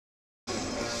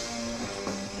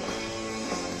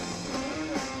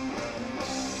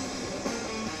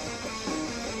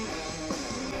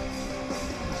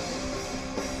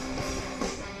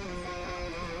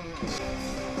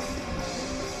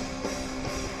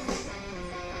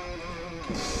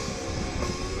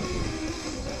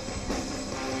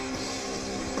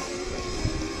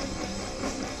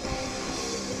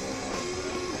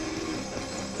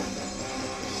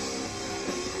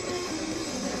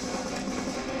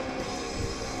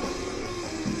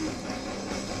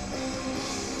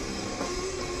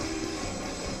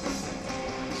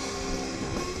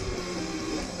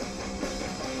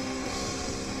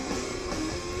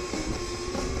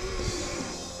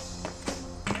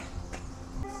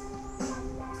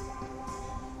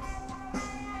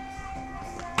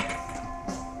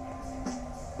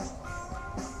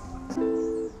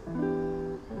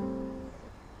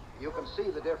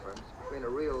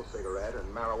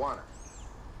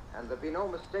and there'd be no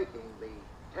mistaking the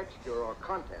texture or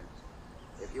contents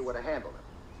if you were to handle them.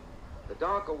 The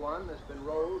darker one has been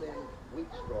rolled in wheat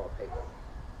straw paper.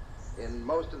 In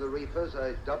most of the reefers,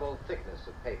 a double thickness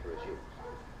of paper is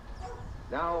used.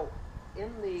 Now,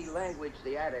 in the language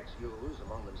the addicts use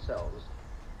among themselves,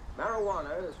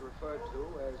 marijuana is referred to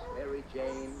as Mary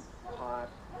Jane, pot,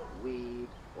 weed,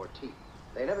 or tea.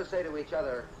 They never say to each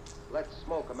other, let's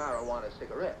smoke a marijuana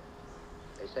cigarette.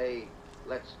 They say,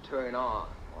 let's turn on,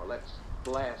 or let's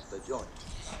blast the joint.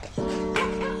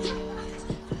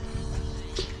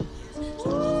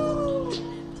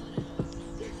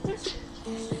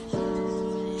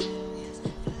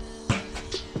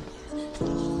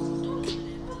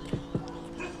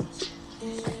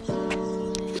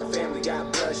 Family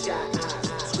got bloodshot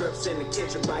eyes, scripts in the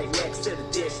kitchen right next to the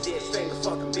dish. Finger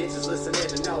fucking bitches listening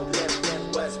to no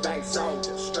left, West Bank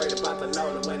soldier. Straight about the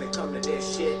know that when it come to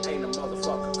this shit, ain't a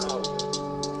motherfucker cold.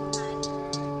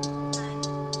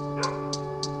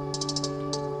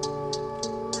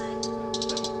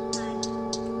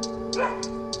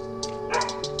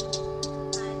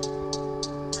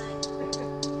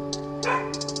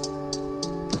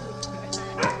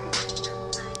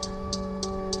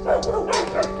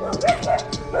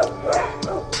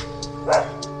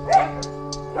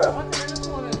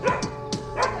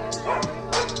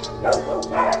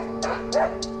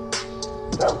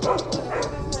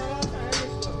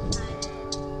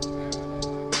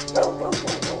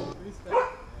 Go.